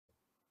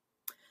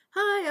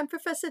Hi, I'm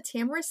Professor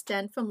Tamara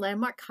Sten from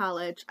Landmark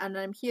College, and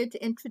I'm here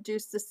to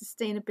introduce the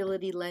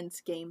Sustainability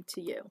Lens game to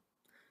you.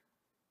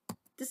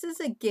 This is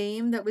a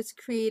game that was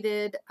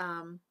created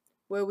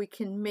where we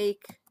can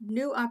make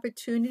new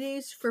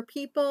opportunities for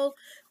people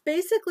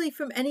basically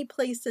from any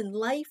place in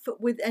life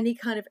with any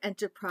kind of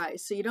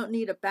enterprise. So you don't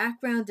need a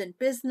background in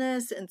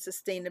business and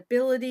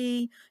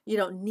sustainability. You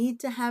don't need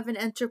to have an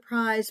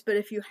enterprise, but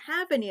if you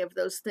have any of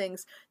those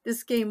things,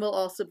 this game will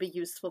also be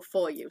useful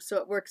for you. So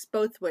it works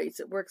both ways.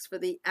 It works for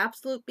the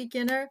absolute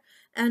beginner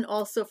and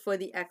also for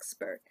the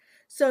expert.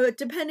 So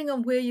depending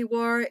on where you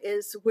are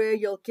is where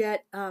you'll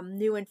get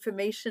new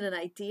information and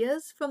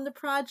ideas from the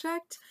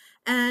project.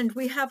 And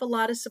we have a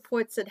lot of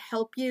supports that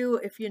help you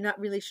if you're not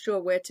really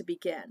sure where to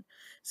begin.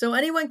 So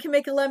anyone can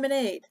make a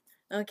lemonade,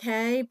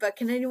 okay? But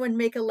can anyone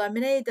make a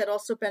lemonade that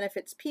also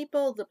benefits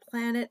people, the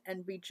planet,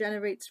 and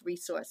regenerates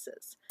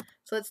resources?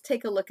 So let's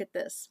take a look at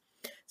this.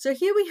 So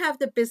here we have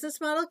the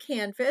business model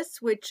canvas,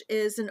 which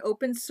is an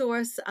open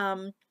source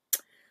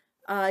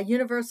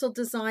universal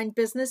design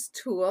business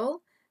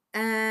tool.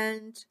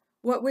 And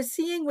what we're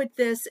seeing with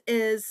this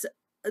is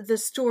the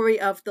story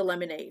of the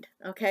lemonade.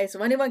 Okay,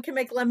 so anyone can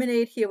make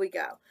lemonade. Here we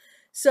go.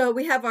 So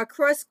we have our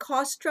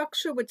cost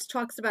structure, which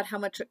talks about how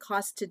much it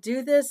costs to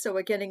do this. So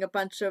we're getting a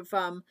bunch of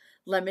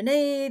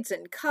lemonades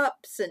and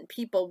cups and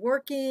people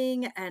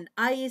working and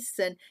ice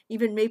and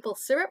even maple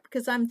syrup,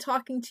 because I'm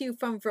talking to you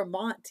from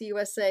Vermont to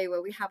USA,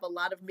 where we have a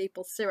lot of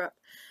maple syrup.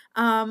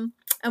 And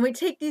we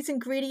take these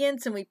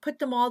ingredients and we put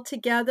them all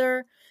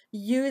together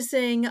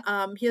using,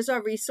 here's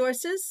our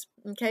resources.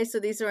 Okay, so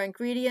these are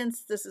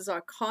ingredients. This is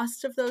our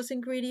cost of those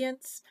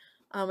ingredients.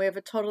 We have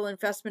a total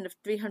investment of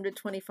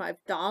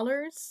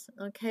 $325,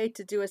 okay,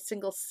 to do a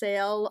single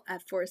sale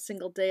for a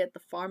single day at the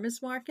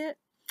farmer's market.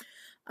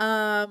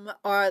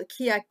 Our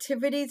key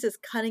activities is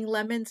cutting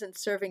lemons and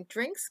serving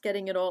drinks,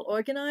 getting it all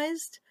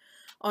organized.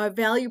 Our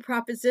value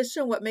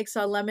proposition, what makes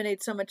our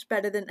lemonade so much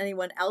better than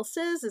anyone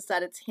else's, is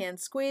that it's hand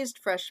squeezed,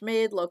 fresh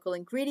made, local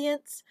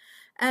ingredients.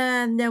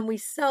 And then we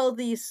sell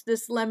this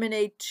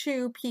lemonade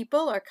to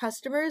people, our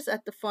customers,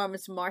 at the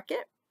farmer's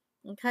market,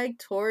 okay,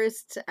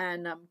 tourists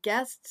and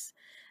guests.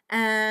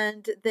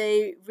 And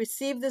they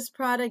receive this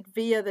product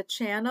via the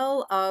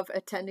channel of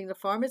attending the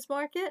farmer's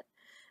market,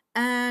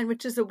 and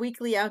which is a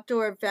weekly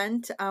outdoor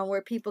event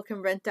where people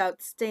can rent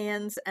out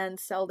stands and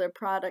sell their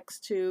products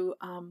to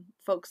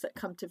folks that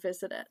come to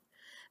visit it.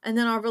 And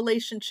then our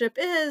relationship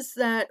is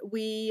that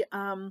we,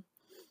 are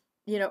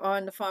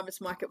on the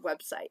farmers market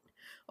website.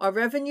 Our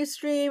revenue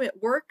stream,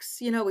 it works.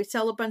 We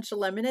sell a bunch of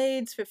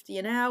lemonades, 50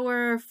 an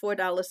hour,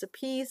 $4 a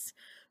piece,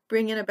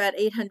 bring in about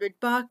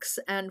 $800,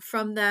 and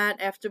from that,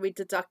 after we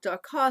deduct our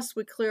costs,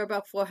 we clear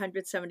about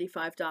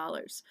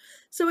 $475.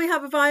 So we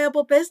have a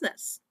viable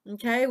business.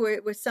 Okay,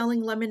 we're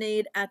selling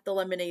lemonade at the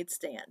lemonade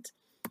stand.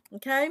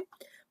 Okay,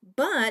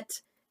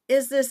 but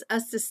is this a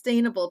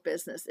sustainable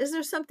business? Is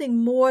there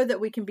something more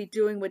that we can be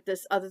doing with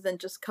this other than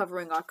just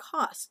covering our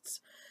costs?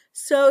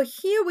 So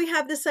here we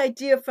have this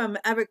idea from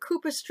Eric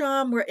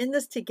Cooperstrom. We're in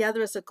this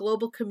together as a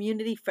global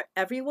community for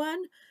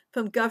everyone,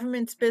 from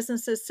governments,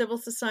 businesses, civil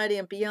society,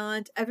 and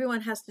beyond.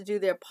 Everyone has to do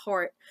their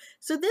part.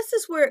 So this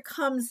is where it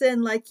comes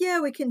in like,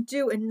 yeah, we can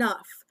do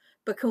enough,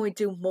 but can we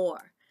do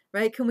more,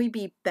 right? Can we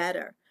be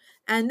better?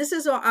 And this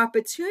is our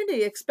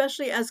opportunity,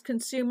 especially as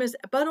consumers,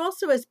 but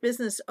also as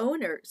business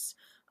owners,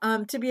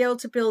 to be able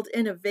to build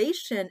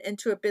innovation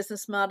into a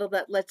business model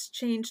that lets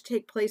change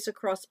take place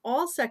across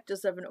all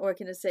sectors of an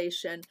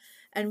organization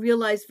and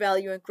realize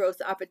value and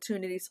growth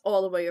opportunities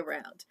all the way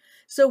around.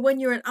 So when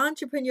you're an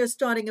entrepreneur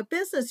starting a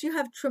business, you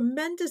have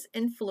tremendous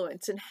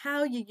influence in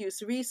how you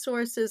use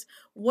resources,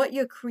 what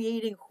you're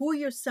creating, who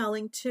you're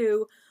selling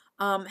to,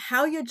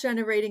 how you're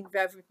generating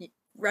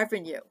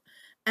revenue.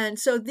 And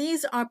so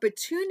these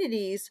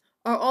opportunities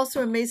are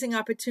also amazing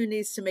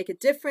opportunities to make a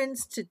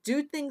difference, to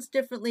do things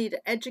differently,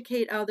 to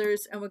educate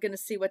others, and we're going to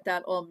see what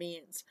that all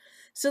means.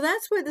 So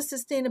that's where the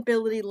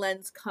sustainability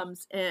lens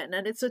comes in,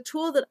 and it's a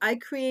tool that I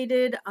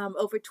created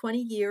over 20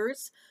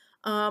 years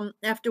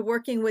after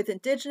working with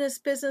indigenous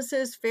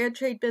businesses, fair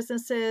trade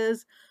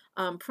businesses,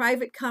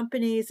 private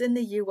companies in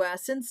the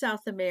US, in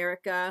South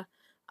America,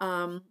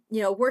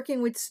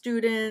 working with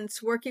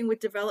students, working with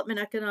development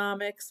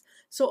economics.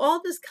 So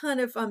all this kind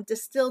of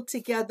distilled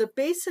together,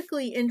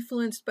 basically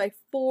influenced by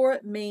four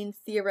main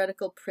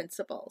theoretical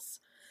principles.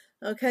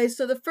 Okay,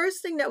 so the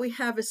first thing that we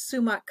have is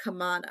Sumat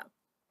Kamana.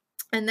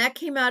 And that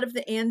came out of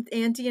the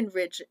Andean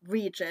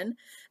region,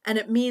 and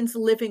it means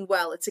living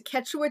well. It's a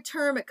Quechua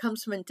term. It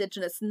comes from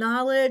indigenous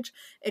knowledge.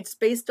 It's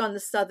based on the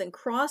Southern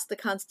Cross, the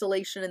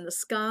constellation in the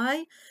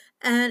sky.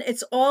 And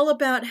it's all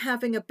about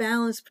having a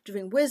balance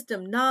between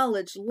wisdom,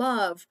 knowledge,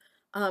 love,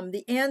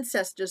 the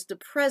ancestors, the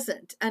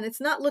present. And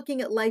it's not looking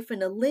at life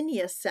in a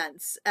linear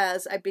sense,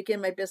 as I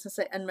begin my business,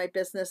 I end my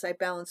business, I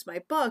balance my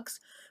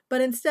books.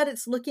 But instead,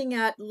 it's looking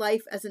at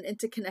life as an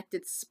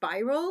interconnected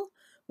spiral,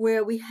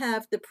 where we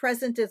have the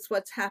present is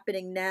what's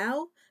happening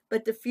now,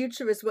 but the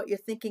future is what you're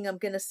thinking I'm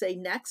going to say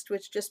next,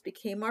 which just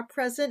became our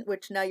present,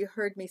 which now you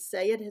heard me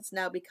say it has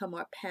now become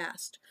our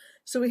past.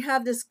 So we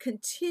have this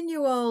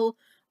continual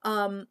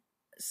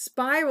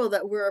spiral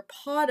that we're a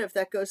part of,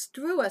 that goes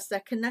through us,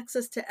 that connects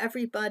us to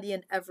everybody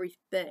and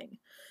everything.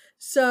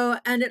 So,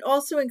 and it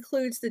also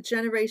includes the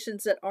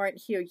generations that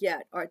aren't here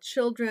yet, our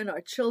children, our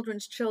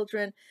children's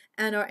children,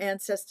 and our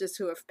ancestors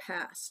who have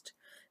passed.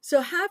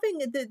 So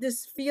having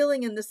this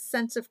feeling and this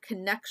sense of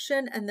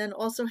connection, and then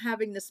also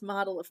having this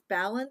model of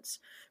balance,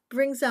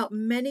 brings out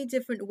many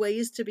different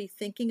ways to be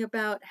thinking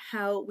about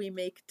how we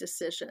make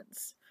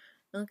decisions.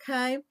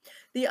 Okay.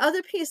 The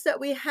other piece that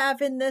we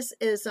have in this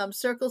is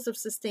Circles of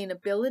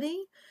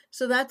Sustainability.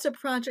 So that's a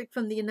project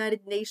from the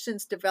United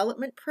Nations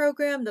Development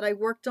Program that I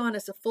worked on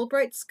as a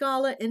Fulbright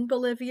scholar in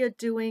Bolivia,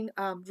 doing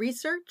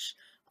research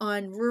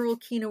on rural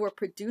quinoa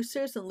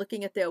producers and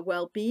looking at their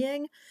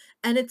well-being.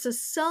 And it's a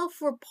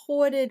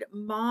self-reported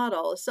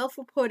model, a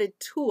self-reported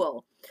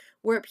tool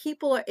where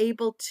people are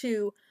able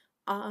to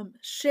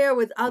share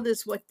with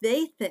others what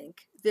they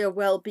think their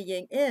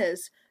well-being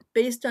is,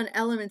 based on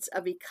elements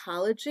of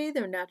ecology,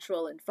 their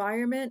natural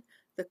environment,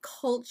 the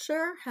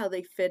culture, how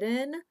they fit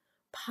in,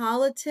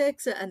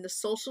 politics and the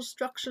social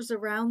structures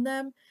around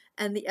them,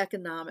 and the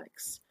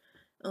economics.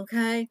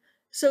 Okay,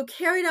 so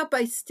carried out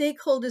by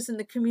stakeholders in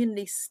the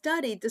community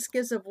study, this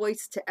gives a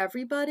voice to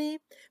everybody,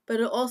 but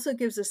it also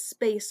gives a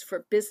space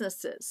for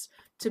businesses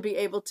to be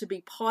able to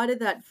be part of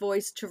that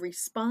voice, to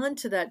respond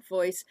to that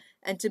voice,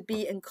 and to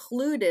be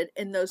included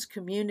in those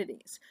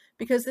communities.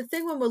 Because the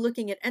thing when we're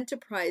looking at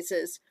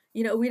enterprises,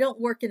 we don't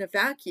work in a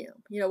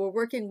vacuum. We're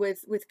working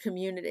with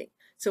community.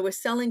 So we're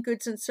selling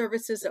goods and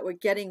services, that we're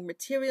getting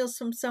materials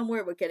from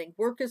somewhere, we're getting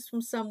workers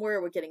from somewhere,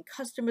 we're getting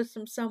customers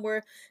from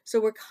somewhere. So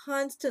we're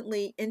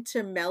constantly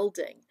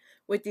intermelding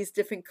with these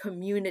different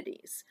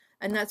communities.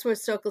 And that's where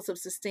Circles of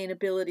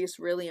Sustainability is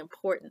really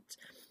important.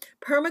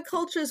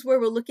 Permaculture is where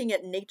we're looking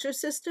at nature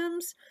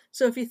systems.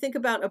 So if you think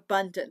about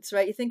abundance,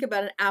 right? You think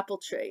about an apple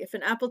tree. If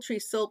an apple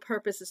tree's sole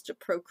purpose is to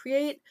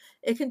procreate,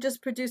 it can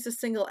just produce a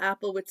single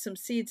apple with some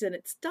seeds and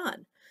it's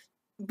done.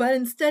 But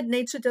instead,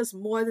 nature does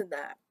more than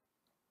that.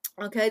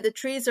 Okay, the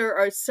trees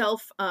are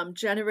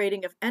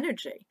self-generating of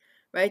energy,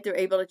 right? They're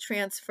able to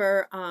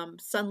transfer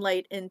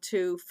sunlight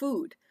into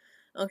food.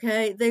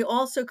 Okay, they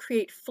also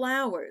create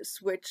flowers,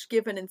 which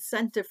give an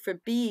incentive for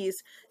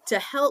bees to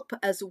help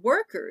as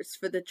workers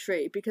for the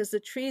tree, because the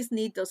trees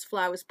need those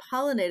flowers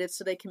pollinated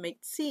so they can make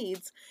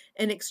seeds.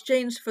 In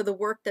exchange for the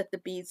work that the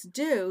bees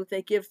do,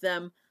 they give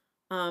them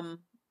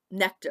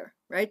nectar,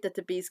 right, that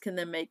the bees can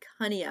then make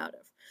honey out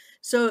of.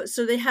 So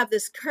they have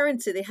this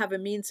currency, they have a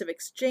means of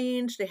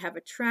exchange, they have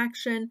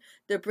attraction,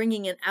 they're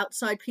bringing in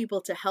outside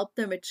people to help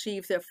them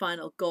achieve their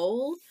final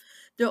goal.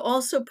 They're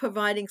also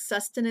providing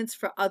sustenance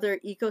for other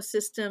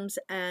ecosystems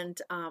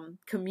and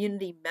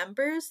community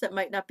members that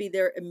might not be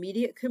their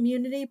immediate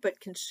community, but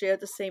can share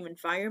the same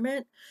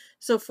environment.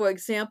 So for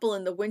example,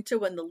 in the winter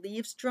when the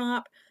leaves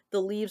drop,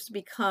 the leaves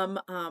can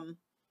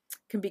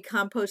be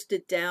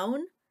composted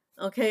down,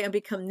 okay, and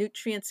become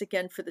nutrients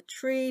again for the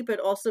tree, but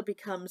also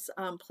becomes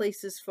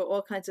places for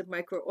all kinds of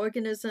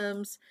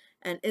microorganisms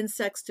and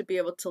insects to be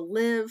able to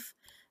live.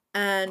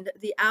 And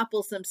the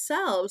apples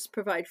themselves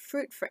provide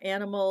fruit for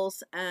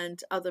animals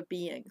and other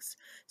beings.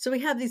 So we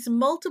have these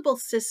multiple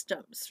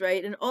systems,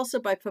 right? And also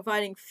by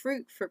providing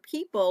fruit for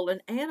people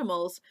and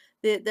animals,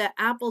 the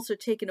apples are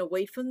taken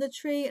away from the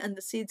tree and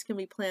the seeds can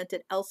be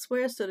planted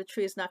elsewhere, so the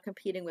tree is not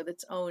competing with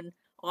its own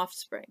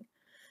offspring.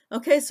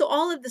 Okay, so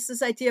all of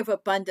this idea of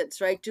abundance,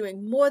 right?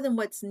 Doing more than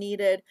what's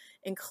needed,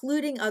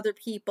 including other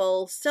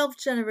people,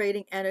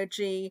 self-generating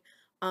energy,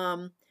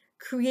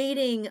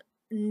 creating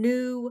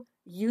new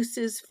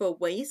uses for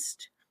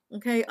waste,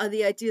 okay, are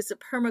the ideas of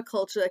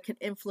permaculture that can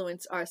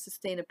influence our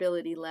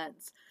sustainability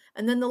lens.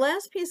 And then the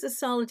last piece is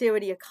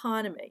solidarity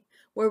economy,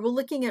 where we're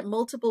looking at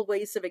multiple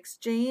ways of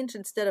exchange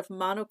instead of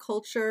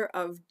monoculture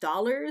of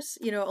dollars,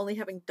 only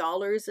having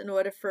dollars in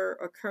order for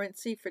a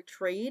currency for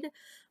trade.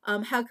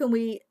 How can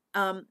we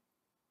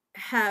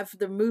have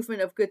the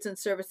movement of goods and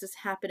services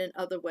happen in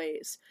other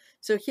ways?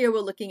 So here we're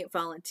looking at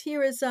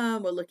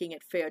volunteerism, we're looking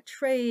at fair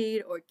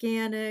trade,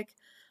 organic,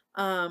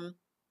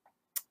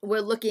 we're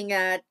looking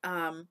at,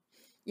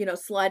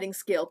 sliding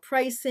scale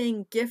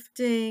pricing,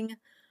 gifting,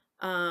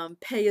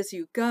 pay as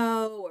you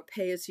go or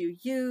pay as you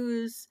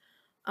use.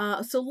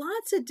 So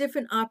lots of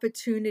different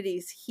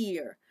opportunities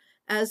here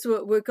as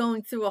we're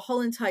going through a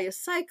whole entire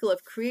cycle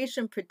of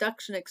creation,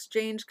 production,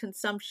 exchange,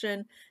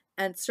 consumption,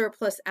 and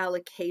surplus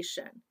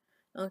allocation.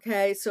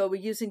 Okay, so we're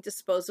using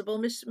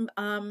disposable,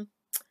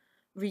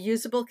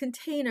 reusable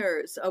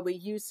containers. Are we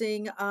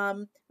using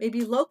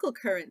maybe local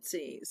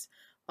currencies?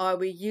 Are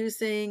we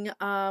using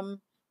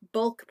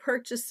bulk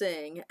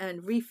purchasing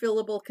and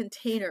refillable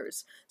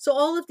containers? So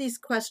all of these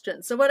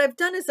questions. So what I've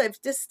done is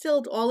I've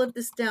distilled all of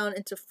this down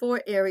into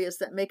 4 areas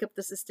that make up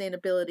the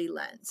sustainability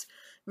lens: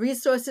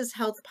 resources,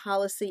 health,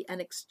 policy, and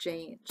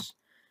exchange.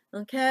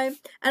 Okay,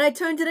 and I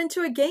turned it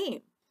into a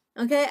game.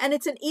 Okay, and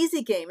it's an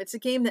easy game. It's a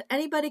game that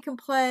anybody can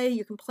play.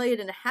 You can play it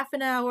in a half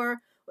an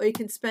hour, or you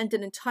can spend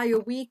an entire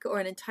week or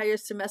an entire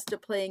semester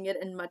playing it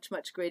in much,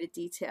 much greater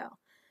detail.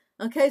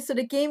 Okay, so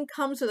the game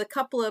comes with a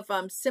couple of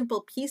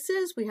simple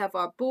pieces. We have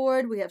our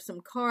board, we have some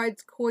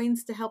cards,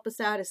 coins to help us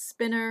out, a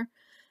spinner,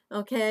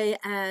 okay,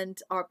 and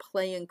our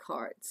playing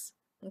cards,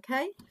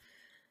 okay?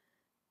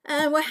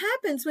 And what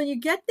happens when you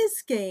get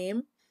this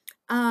game,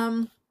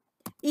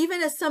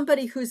 even as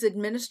somebody who's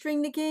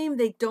administering the game,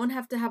 they don't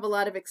have to have a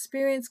lot of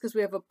experience because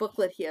we have a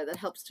booklet here that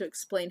helps to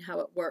explain how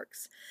it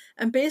works.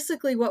 And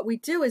basically what we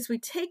do is we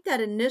take that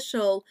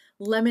initial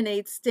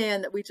lemonade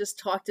stand that we just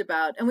talked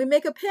about and we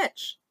make a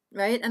pitch,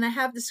 right? And I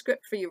have the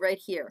script for you right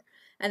here.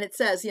 And it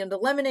says, the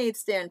lemonade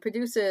stand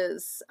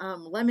produces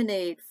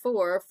lemonade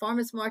for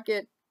farmers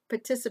market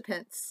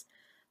participants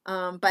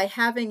by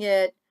having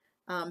it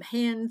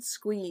hand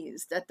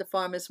squeezed at the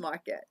farmers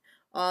market.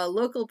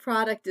 Local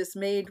product is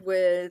made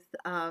with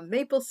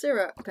maple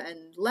syrup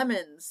and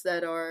lemons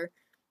that are,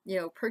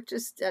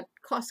 purchased at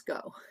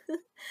Costco.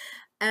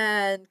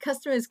 And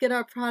customers get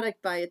our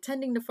product by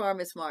attending the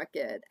farmers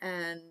market,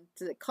 and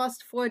it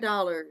costs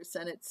 $4,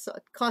 and it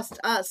cost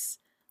us,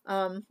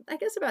 I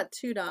guess about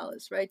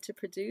 $2, right, to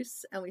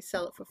produce, and we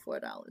sell it for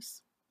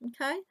 $4.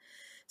 Okay,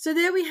 so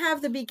there we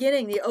have the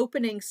beginning, the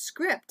opening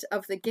script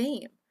of the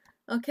game.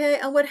 Okay,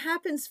 and what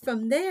happens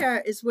from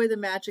there is where the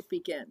magic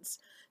begins.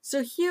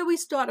 So here we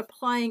start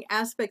applying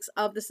aspects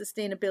of the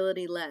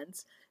sustainability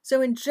lens.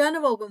 So in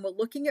general, when we're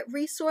looking at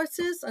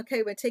resources,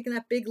 okay, we're taking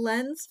that big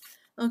lens,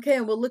 okay,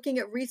 and we're looking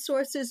at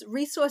resources.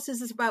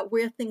 Resources is about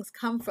where things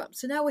come from.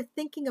 So now we're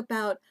thinking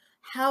about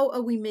how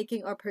are we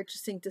making our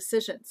purchasing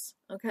decisions,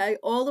 okay,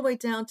 all the way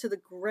down to the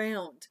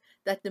ground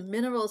that the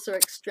minerals are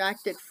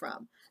extracted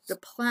from, the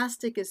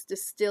plastic is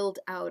distilled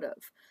out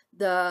of,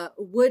 the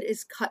wood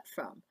is cut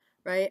from,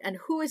 right? And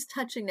who is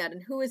touching that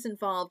and who is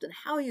involved and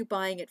how are you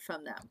buying it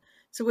from them?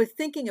 So we're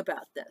thinking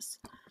about this.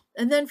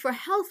 And then for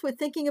health, we're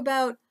thinking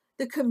about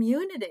the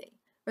community,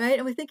 right?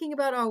 And we're thinking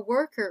about our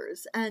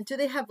workers and do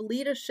they have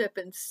leadership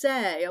and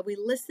say? Are we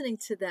listening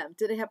to them?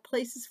 Do they have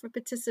places for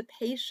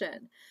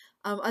participation?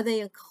 Are they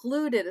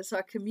included? Is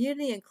our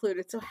community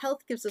included? So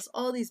health gives us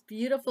all these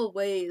beautiful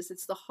ways.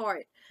 It's the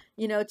heart,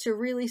 to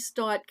really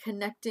start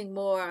connecting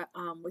more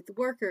with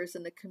workers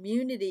and the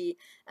community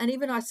and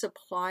even our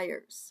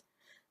suppliers.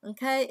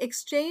 Okay,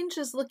 exchange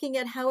is looking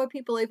at how are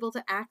people able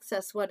to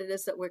access what it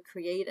is that we're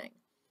creating.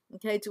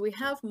 Okay, do we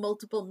have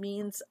multiple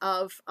means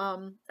of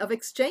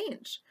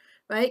exchange,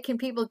 right? Can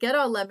people get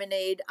our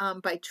lemonade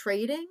by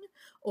trading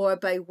or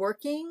by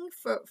working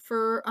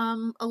for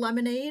a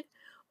lemonade?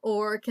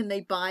 Or can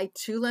they buy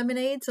 2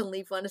 lemonades and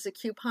leave one as a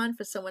coupon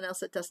for someone else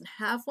that doesn't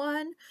have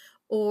one?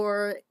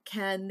 Or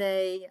can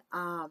they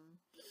have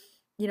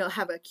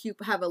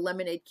a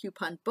lemonade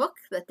coupon book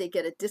that they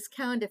get a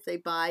discount if they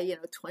buy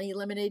 20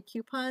 lemonade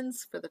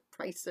coupons for the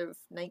price of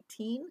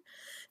 19.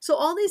 So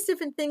all these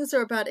different things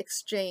are about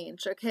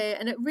exchange, okay,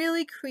 and it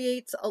really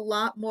creates a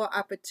lot more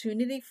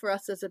opportunity for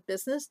us as a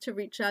business to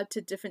reach out to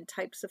different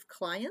types of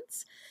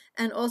clients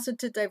and also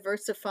to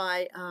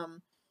diversify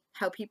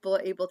how people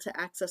are able to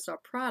access our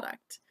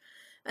product.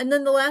 And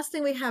then the last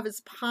thing we have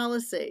is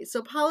policy.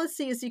 So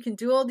policy is you can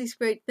do all these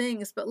great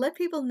things, but let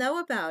people know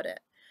about it.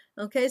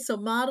 Okay, so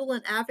model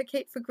and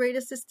advocate for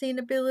greater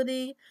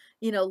sustainability,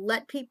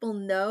 let people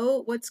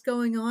know what's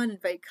going on,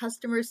 invite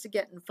customers to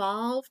get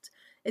involved.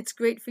 It's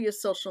great for your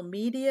social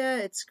media.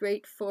 It's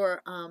great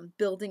for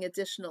building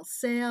additional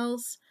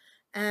sales.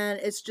 And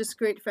it's just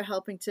great for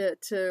helping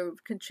to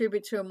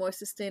contribute to a more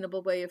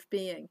sustainable way of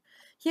being.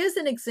 Here's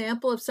an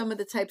example of some of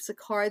the types of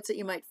cards that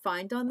you might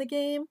find on the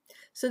game.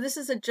 So this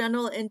is a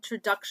general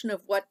introduction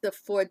of what the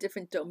 4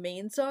 different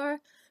domains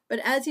are. But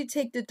as you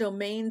take the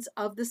domains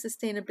of the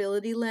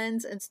sustainability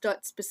lens and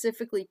start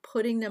specifically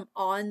putting them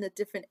on the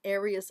different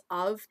areas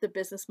of the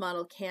business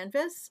model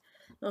canvas,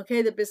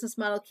 okay, the business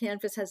model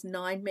canvas has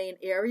 9 main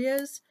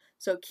areas.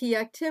 So key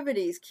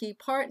activities, key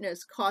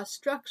partners, cost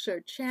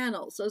structure,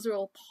 channels, those are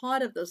all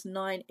part of those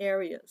 9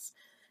 areas.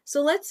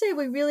 So let's say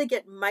we really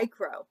get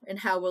micro in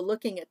how we're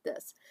looking at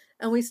this,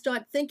 and we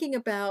start thinking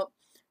about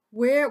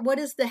what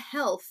is the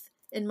health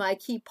in my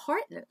key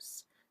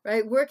partners,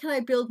 right? Where can I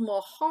build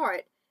more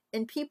heart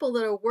in people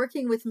that are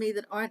working with me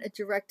that aren't a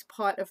direct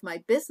part of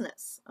my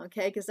business,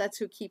 okay? Because that's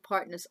who key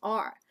partners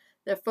are.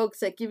 They're folks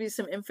that give you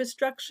some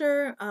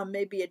infrastructure,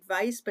 maybe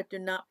advice, but they're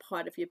not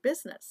part of your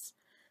business,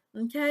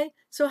 okay?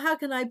 So how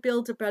can I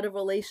build a better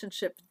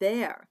relationship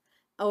there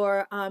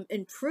or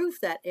improve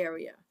that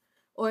area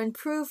or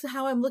improve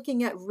how I'm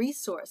looking at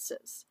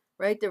resources,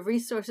 right? The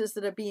resources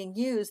that are being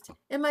used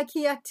in my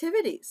key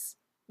activities,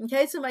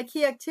 okay? So my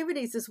key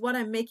activities is what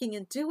I'm making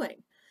and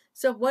doing.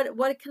 So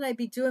what can I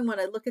be doing when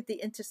I look at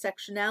the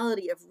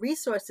intersectionality of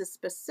resources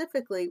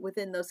specifically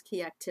within those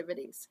key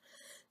activities?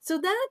 So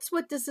that's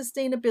what the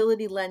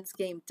sustainability lens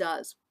game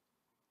does.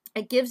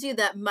 It gives you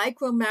that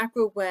micro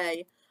macro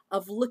way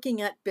of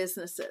looking at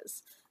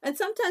businesses. And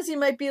sometimes you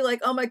might be like,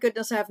 oh my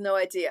goodness, I have no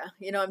idea.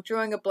 I'm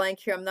drawing a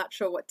blank here. I'm not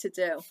sure what to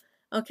do.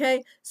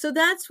 Okay, so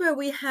that's where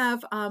we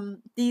have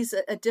these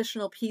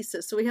additional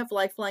pieces. So we have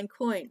lifeline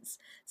coins.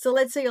 So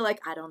let's say you're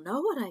like, I don't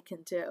know what I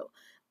can do.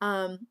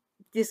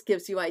 This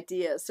gives you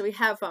ideas. So we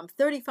have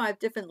 35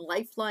 different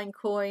lifeline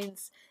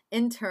coins,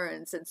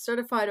 interns and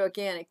certified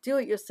organic,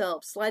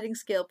 do-it-yourself, sliding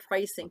scale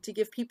pricing to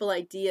give people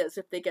ideas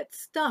if they get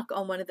stuck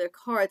on one of their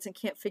cards and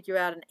can't figure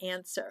out an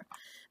answer.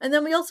 And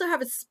then we also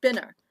have a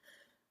spinner.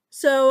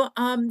 So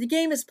the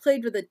game is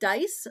played with a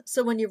dice.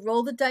 So when you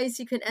roll the dice,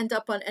 you can end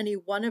up on any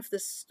one of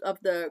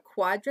the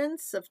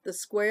quadrants of the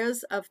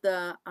squares of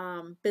the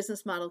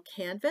business model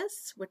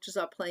canvas, which is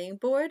our playing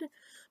board.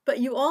 But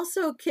you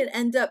also can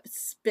end up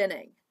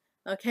spinning.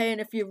 Okay,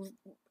 and if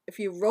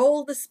you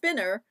roll the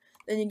spinner,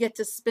 then you get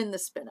to spin the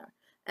spinner.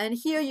 And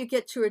here you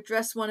get to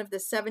address one of the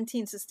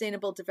 17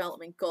 Sustainable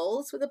Development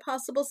Goals with a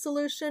possible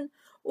solution,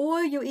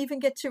 or you even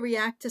get to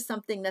react to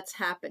something that's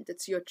happened.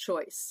 It's your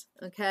choice,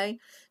 okay?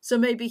 So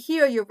maybe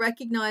here you're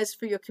recognized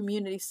for your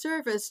community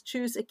service,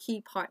 choose a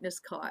key partners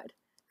card.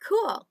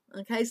 Cool,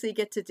 okay, so you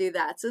get to do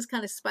that. So this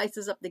kind of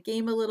spices up the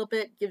game a little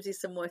bit, gives you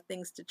some more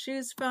things to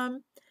choose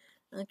from,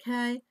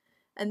 okay?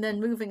 And then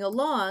moving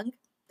along,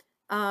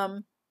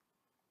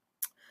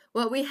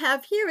 what we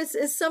have here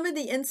is some of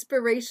the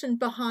inspiration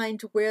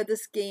behind where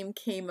this game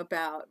came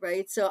about,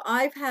 right? So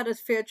I've had a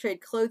fair trade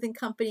clothing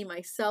company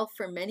myself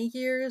for many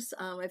years.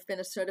 I've been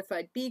a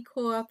certified B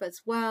Corp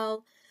as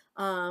well.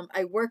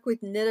 I work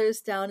with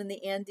knitters down in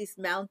the Andes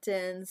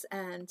Mountains,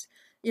 and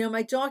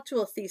my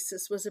doctoral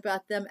thesis was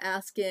about them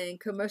asking,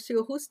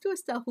 ¿Comercio justo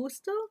está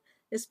justo?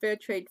 Is fair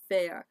trade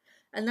fair?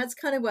 And that's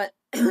kind of what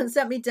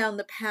sent me down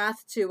the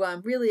path to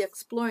really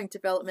exploring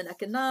development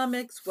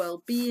economics,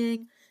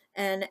 well-being,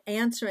 and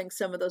answering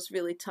some of those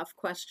really tough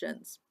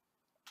questions.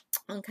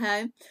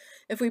 Okay,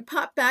 if we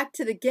pop back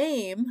to the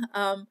game,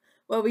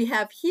 what we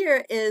have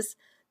here is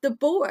the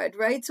board,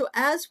 right? So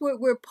as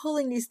we're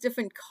pulling these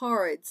different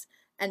cards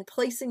and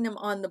placing them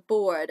on the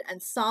board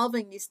and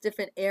solving these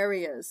different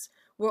areas,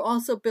 we're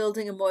also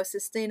building a more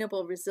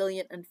sustainable,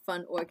 resilient, and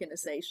fun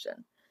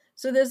organization.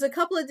 So there's a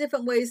couple of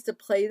different ways to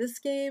play this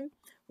game.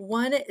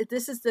 One,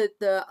 this is the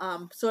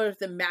sort of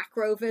the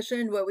macro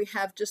vision where we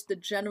have just the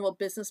general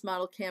business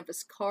model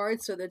canvas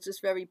cards. So they're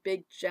just very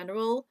big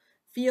general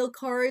feel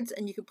cards,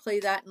 and you can play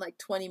that in like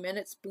 20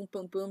 minutes. Boom,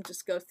 boom, boom,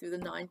 just go through the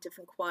 9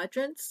 different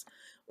quadrants.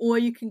 Or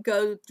you can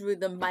go through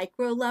the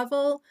micro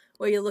level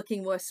where you're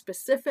looking more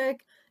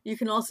specific. You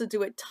can also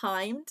do it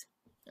timed.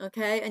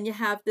 Okay, and you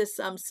have this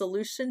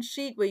solution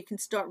sheet where you can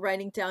start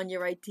writing down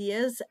your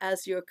ideas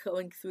as you're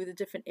going through the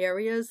different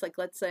areas. Like,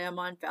 let's say I'm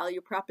on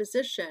value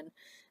proposition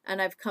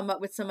and I've come up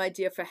with some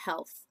idea for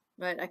health,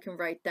 right? I can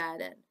write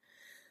that in.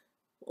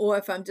 Or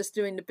if I'm just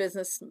doing the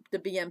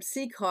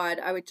BMC card,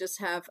 I would just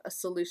have a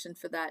solution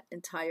for that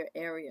entire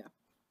area.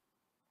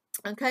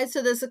 Okay,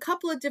 so there's a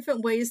couple of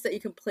different ways that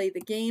you can play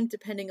the game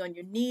depending on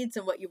your needs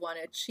and what you want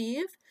to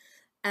achieve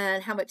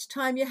and how much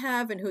time you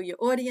have and who your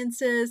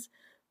audience is.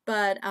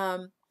 But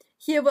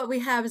here what we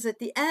have is at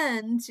the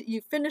end,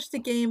 you finish the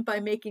game by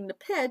making the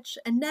pitch,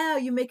 and now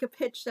you make a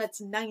pitch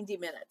that's 90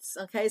 minutes.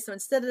 Okay, so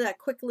instead of that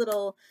quick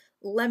little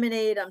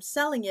lemonade, I'm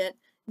selling it,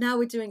 now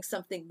we're doing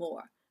something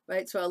more,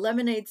 right? So our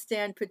lemonade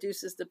stand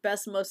produces the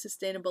best, most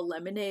sustainable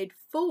lemonade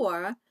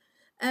for,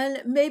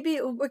 and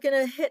maybe we're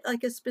going to hit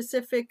like a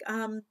specific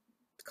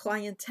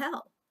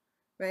clientele,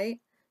 right?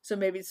 So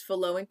maybe it's for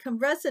low-income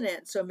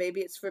residents, or maybe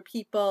it's for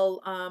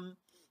people,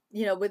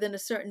 within a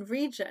certain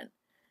region.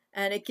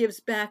 And it gives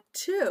back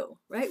to,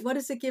 right? What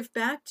does it give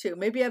back to?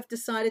 Maybe I've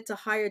decided to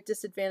hire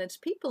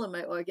disadvantaged people in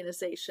my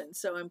organization,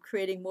 so I'm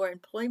creating more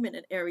employment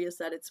in areas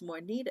that it's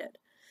more needed.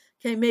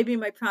 Okay, maybe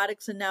my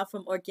products are now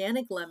from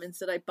organic lemons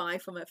that I buy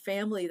from a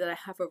family that I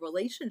have a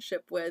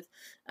relationship with,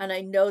 and I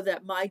know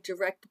that my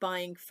direct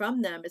buying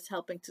from them is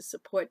helping to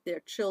support their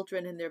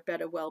children and their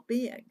better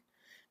well-being.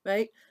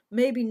 Right?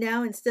 Maybe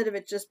now instead of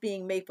it just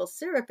being maple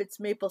syrup, it's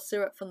maple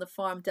syrup from the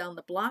farm down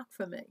the block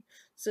from me.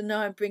 So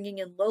now I'm bringing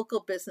in local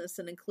business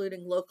and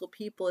including local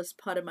people as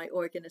part of my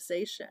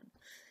organization.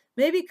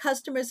 Maybe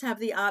customers have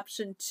the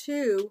option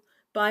to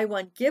buy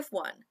one, give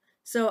one.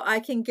 So I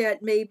can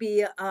get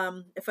maybe,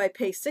 if I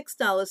pay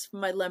 $6 for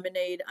my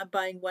lemonade, I'm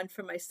buying one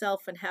for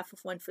myself and half of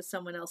one for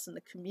someone else in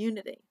the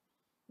community.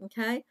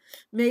 Okay,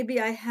 maybe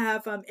I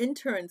have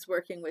interns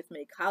working with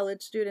me,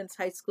 college students,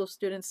 high school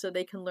students, so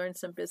they can learn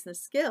some business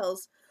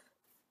skills.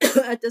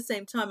 At the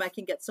same time, I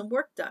can get some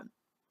work done.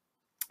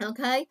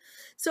 Okay,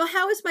 so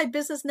how has my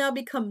business now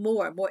become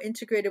more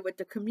integrated with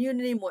the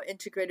community, more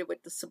integrated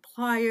with the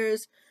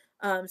suppliers,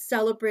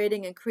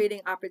 celebrating and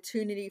creating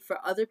opportunity for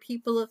other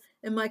people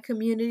in my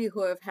community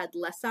who have had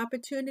less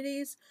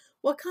opportunities?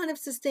 What kind of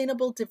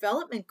sustainable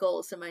development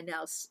goals am I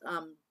now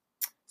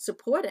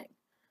supporting?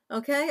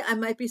 Okay, I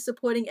might be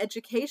supporting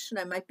education.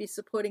 I might be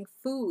supporting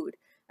food.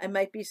 I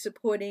might be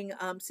supporting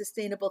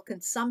sustainable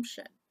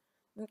consumption.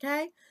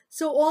 Okay,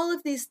 so all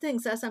of these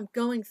things, as I'm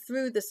going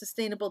through the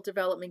sustainable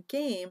development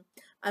game,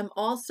 I'm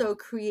also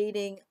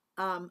creating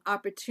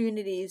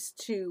opportunities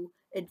to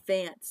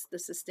advance the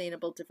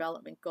sustainable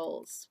development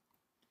goals.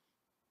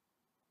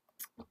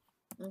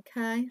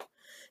 Okay,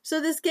 so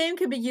this game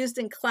can be used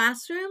in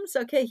classrooms.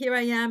 Okay, here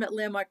I am at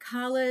Landmark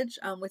College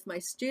with my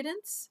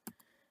students.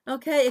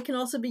 Okay, it can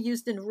also be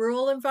used in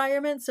rural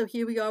environments. So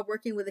here we are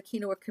working with the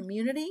quinoa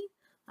community,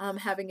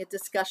 having a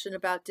discussion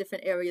about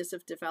different areas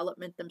of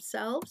development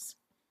themselves.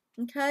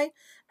 Okay,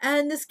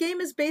 and this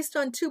game is based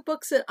on 2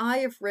 books that I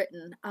have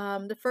written.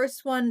 The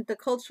first one, The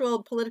Cultural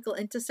and Political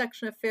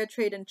Intersection of Fair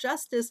Trade and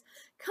Justice,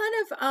 kind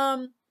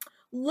of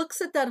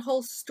looks at that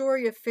whole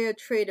story of fair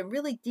trade and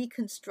really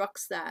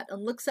deconstructs that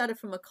and looks at it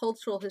from a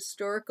cultural,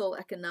 historical,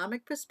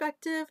 economic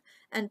perspective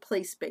and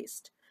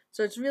place-based.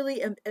 So it's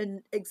really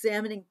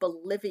examining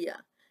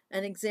Bolivia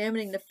and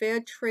examining the fair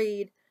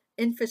trade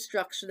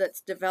infrastructure that's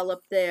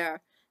developed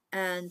there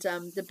and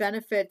the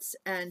benefits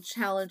and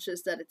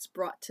challenges that it's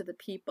brought to the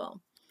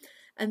people.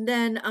 And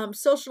then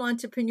Social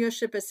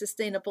Entrepreneurship as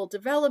Sustainable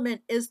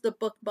Development is the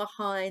book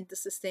behind the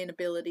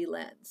sustainability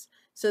lens.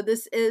 So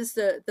this is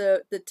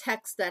the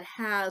text that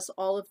has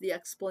all of the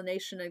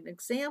explanation and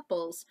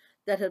examples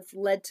that have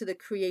led to the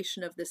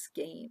creation of this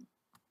game.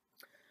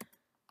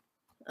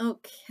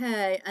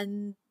 Okay,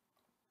 and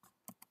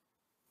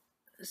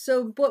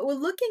so what we're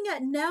looking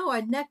at now,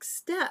 our next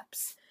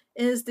steps,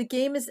 is the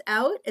game is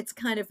out. It's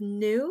kind of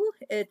new.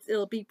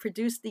 It'll be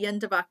produced the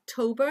end of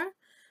October.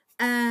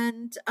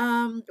 And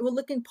we're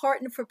looking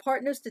for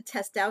partners to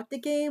test out the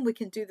game. We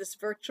can do this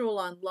virtual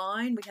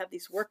online. We have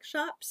these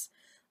workshops.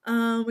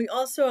 We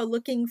also are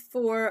looking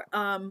for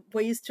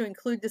ways to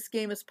include this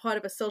game as part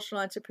of a social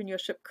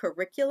entrepreneurship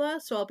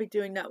curricula. So I'll be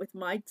doing that with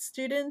my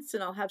students,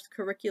 and I'll have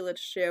curricula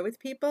to share with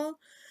people.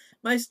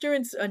 My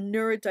students are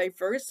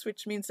neurodiverse,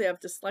 which means they have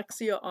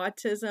dyslexia,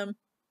 autism,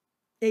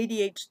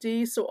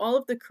 ADHD. So all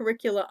of the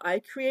curricula I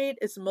create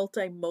is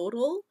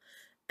multimodal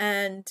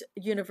and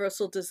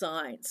universal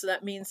design. So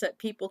that means that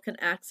people can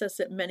access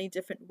it many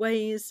different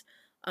ways,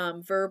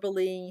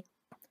 verbally,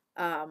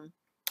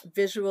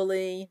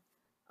 visually,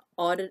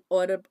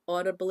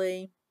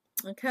 audibly.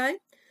 Okay.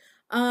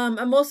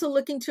 I'm also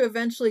looking to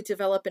eventually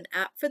develop an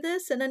app for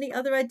this and any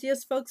other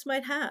ideas folks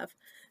might have.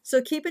 So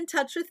keep in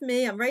touch with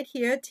me. I'm right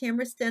here,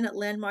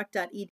 tamarasten@landmark.edu.